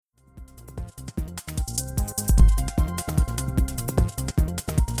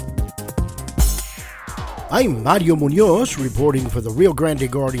I'm Mario Munoz reporting for the Rio Grande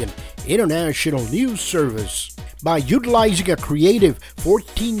Guardian International News Service. By utilizing a creative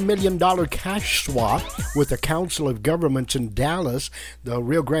 $14 million cash swap with the Council of Governments in Dallas, the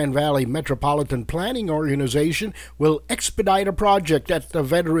Rio Grande Valley Metropolitan Planning Organization will expedite a project at the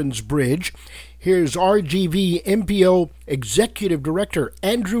Veterans Bridge. Here's RGV MPO Executive Director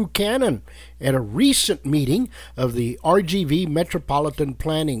Andrew Cannon at a recent meeting of the RGV Metropolitan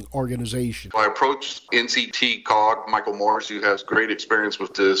Planning Organization. I approached NCT COG, Michael Morris, who has great experience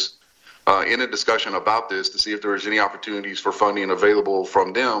with this, in a discussion about this to see if there was any opportunities for funding available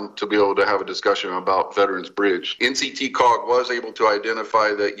from them to be able to have a discussion about Veterans Bridge. NCT COG was able to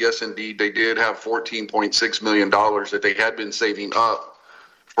identify that, yes, indeed, they did have $14.6 million that they had been saving up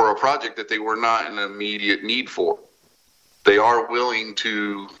for a project that they were not in immediate need for. They are willing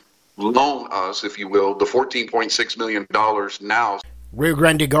to loan us, if you will, the $14.6 million now. Rio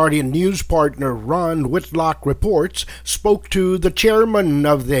Grande Guardian news partner Ron Whitlock Reports spoke to the chairman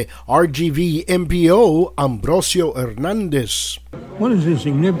of the RGV MPO, Ambrosio Hernandez. What is the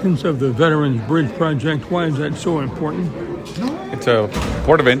significance of the Veterans Bridge project? Why is that so important? It's a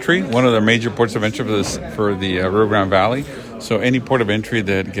port of entry, one of the major ports of entry for the Rio Grande Valley. So any port of entry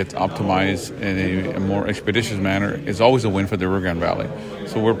that gets optimized in a more expeditious manner is always a win for the Rio Grande Valley.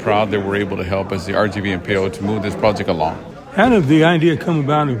 So we're proud that we're able to help as the RGV MPO to move this project along. How did the idea come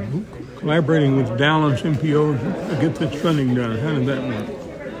about of collaborating with Dallas MPO to get this funding done? How did that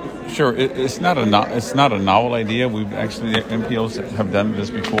work? Sure, it's not a novel idea. We've actually, MPOs have done this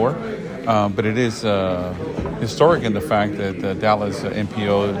before, but it is historic in the fact that the Dallas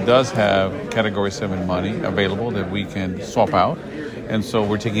MPO does have Category 7 money available that we can swap out, and so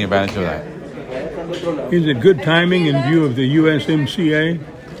we're taking advantage of that. Is it good timing in view of the USMCA?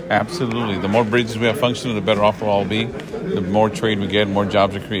 Absolutely. The more bridges we have functioning, the better off we'll all be. The more trade we get, more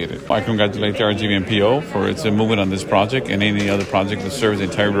jobs are created. I congratulate the RGV MPO for its movement on this project and any other project that serves the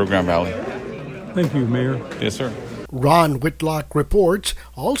entire Rio Grande Valley. Thank you, Mayor. Yes, sir. Ron Whitlock Reports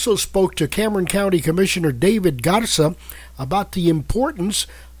also spoke to Cameron County Commissioner David Garza about the importance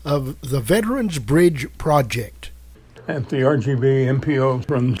of the Veterans Bridge project. At the RGV MPO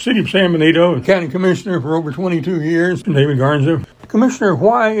from the City of San Benito, County Commissioner for over 22 years, David Garza. Commissioner,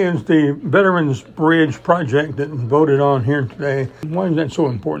 why is the Veterans Bridge project that was voted on here today, why is that so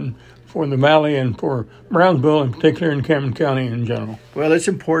important for the Valley and for Brownsville, in particular in Cameron County in general? Well, it's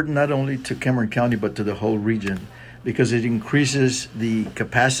important not only to Cameron County but to the whole region because it increases the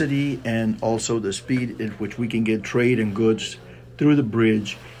capacity and also the speed at which we can get trade and goods through the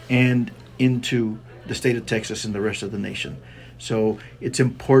bridge and into the state of Texas and the rest of the nation. So it's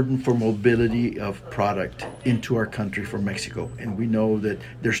important for mobility of product into our country from Mexico. And we know that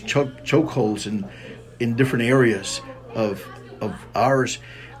there's chokeholds in different areas of ours,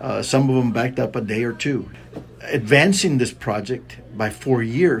 some of them backed up a day or two. Advancing this project by 4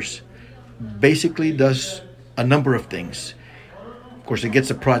 years basically does a number of things. Of course, it gets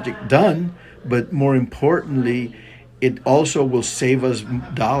the project done, but more importantly, it also will save us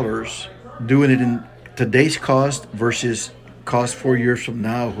dollars doing it in today's cost versus cost 4 years from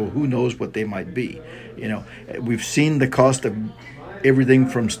now. Who knows what they might be. You know, we've seen the cost of everything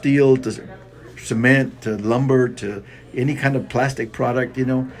from steel to cement to lumber to any kind of plastic product,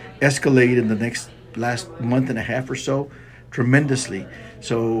 escalate in the last month and a half or so tremendously.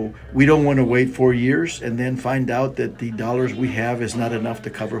 So we don't want to wait 4 years and then find out that the dollars we have is not enough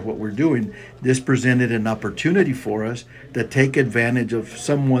to cover what we're doing. This presented an opportunity for us to take advantage of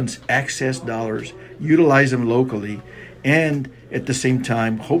someone's excess dollars, utilize them locally, and at the same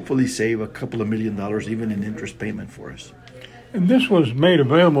time, hopefully save a couple of $1 million even in interest payment for us. And this was made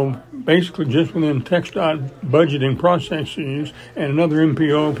available basically just within TxDOT budgeting processes and another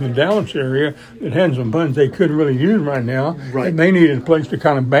MPO from the Dallas area that had some funds they couldn't really use right now. Right. And they needed a place to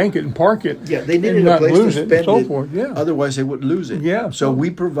kind of bank it and park it. Yeah, they needed a place to spend it and so it. forth. Yeah. Otherwise, they would lose it. Yeah. So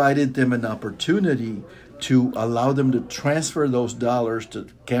we provided them an opportunity to allow them to transfer those dollars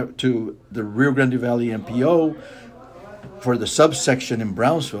to the Rio Grande Valley MPO for the subsection in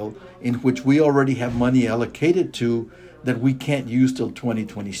Brownsville, in which we already have money allocated to that we can't use till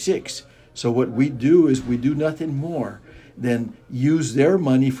 2026. So what we do is we do nothing more than use their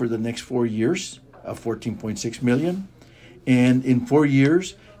money for the next 4 years of $14.6 million. And in 4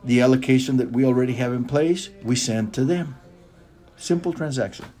 years, the allocation that we already have in place, we send to them. Simple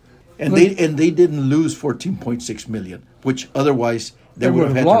transaction. And they didn't lose $14.6 million, which otherwise they would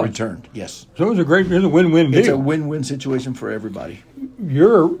have had to return. Yes. So it's a win-win deal. It's a win-win situation for everybody.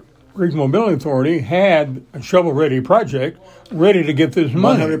 Your Regional Mobility Authority had a shovel-ready project ready to get this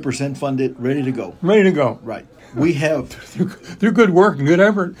money. 100% funded, ready to go. Ready to go. Right. We have... through good work and good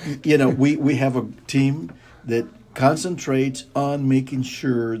effort. We have a team that concentrates on making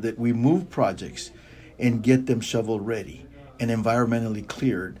sure that we move projects and get them shovel ready and environmentally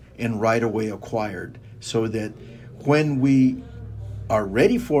cleared and right away acquired, so that when we are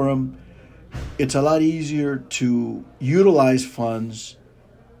ready for them, it's a lot easier to utilize funds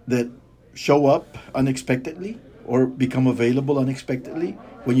that show up unexpectedly or become available unexpectedly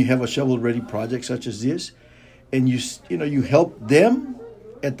when you have a shovel-ready project such as this, and you help them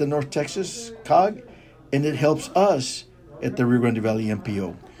at the North Texas COG, and it helps us at the Rio Grande Valley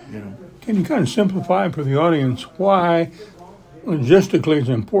MPO. Can you kind of simplify for the audience why logistically it's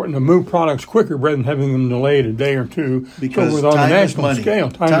important to move products quicker rather than having them delayed a day or two? Because on time the is national money.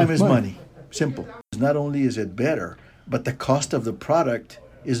 scale, Time is money. Simple. Not only is it better, but the cost of the product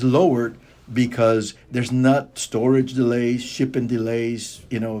is lowered because there's not storage delays, shipping delays,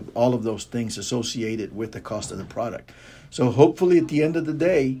 all of those things associated with the cost of the product. So hopefully at the end of the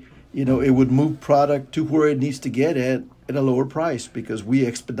day, it would move product to where it needs to get at a lower price because we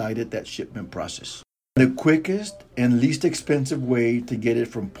expedited that shipment process. The quickest and least expensive way to get it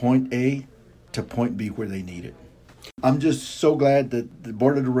from point A to point B where they need it. I'm just so glad that the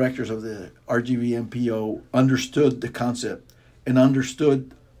board of directors of the RGV MPO understood the concept and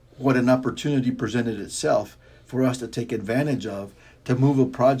understood what an opportunity presented itself for us to take advantage of to move a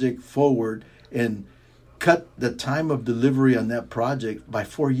project forward and cut the time of delivery on that project by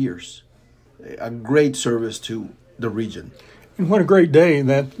 4 years. A great service to the region. And what a great day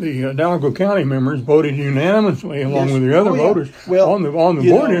that the Hidalgo County members voted unanimously, along with the other voters, on the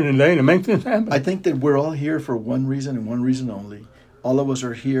board here today to make this happen. I think that we're all here for one reason and one reason only. All of us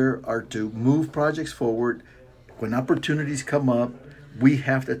are here to move projects forward. When opportunities come up, we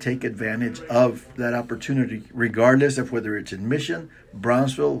have to take advantage of that opportunity, regardless of whether it's in Mission,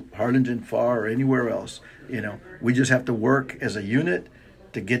 Brownsville, Harlingen Far, or anywhere else. We just have to work as a unit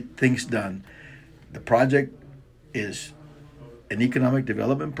to get things done. The project is an economic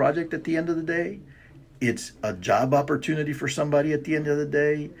development project at the end of the day. It's a job opportunity for somebody at the end of the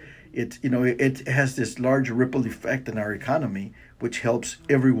day. It has this large ripple effect in our economy, which helps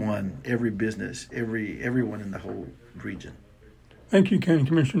everyone, every business, everyone in the whole region. Thank you, County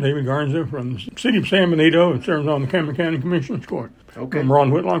Commissioner David Garza from the City of San Benito and serves on the Cameron County Commissioners Court. Okay. I'm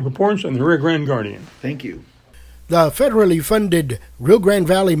Ron Whitlock reports and the Rio Grande Guardian. Thank you. The federally funded Rio Grande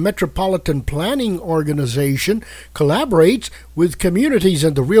Valley Metropolitan Planning Organization collaborates with communities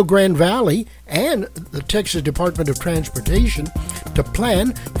in the Rio Grande Valley and the Texas Department of Transportation to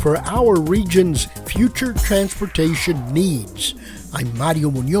plan for our region's future transportation needs. I'm Mario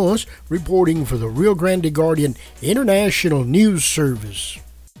Munoz, reporting for the Rio Grande Guardian International News Service.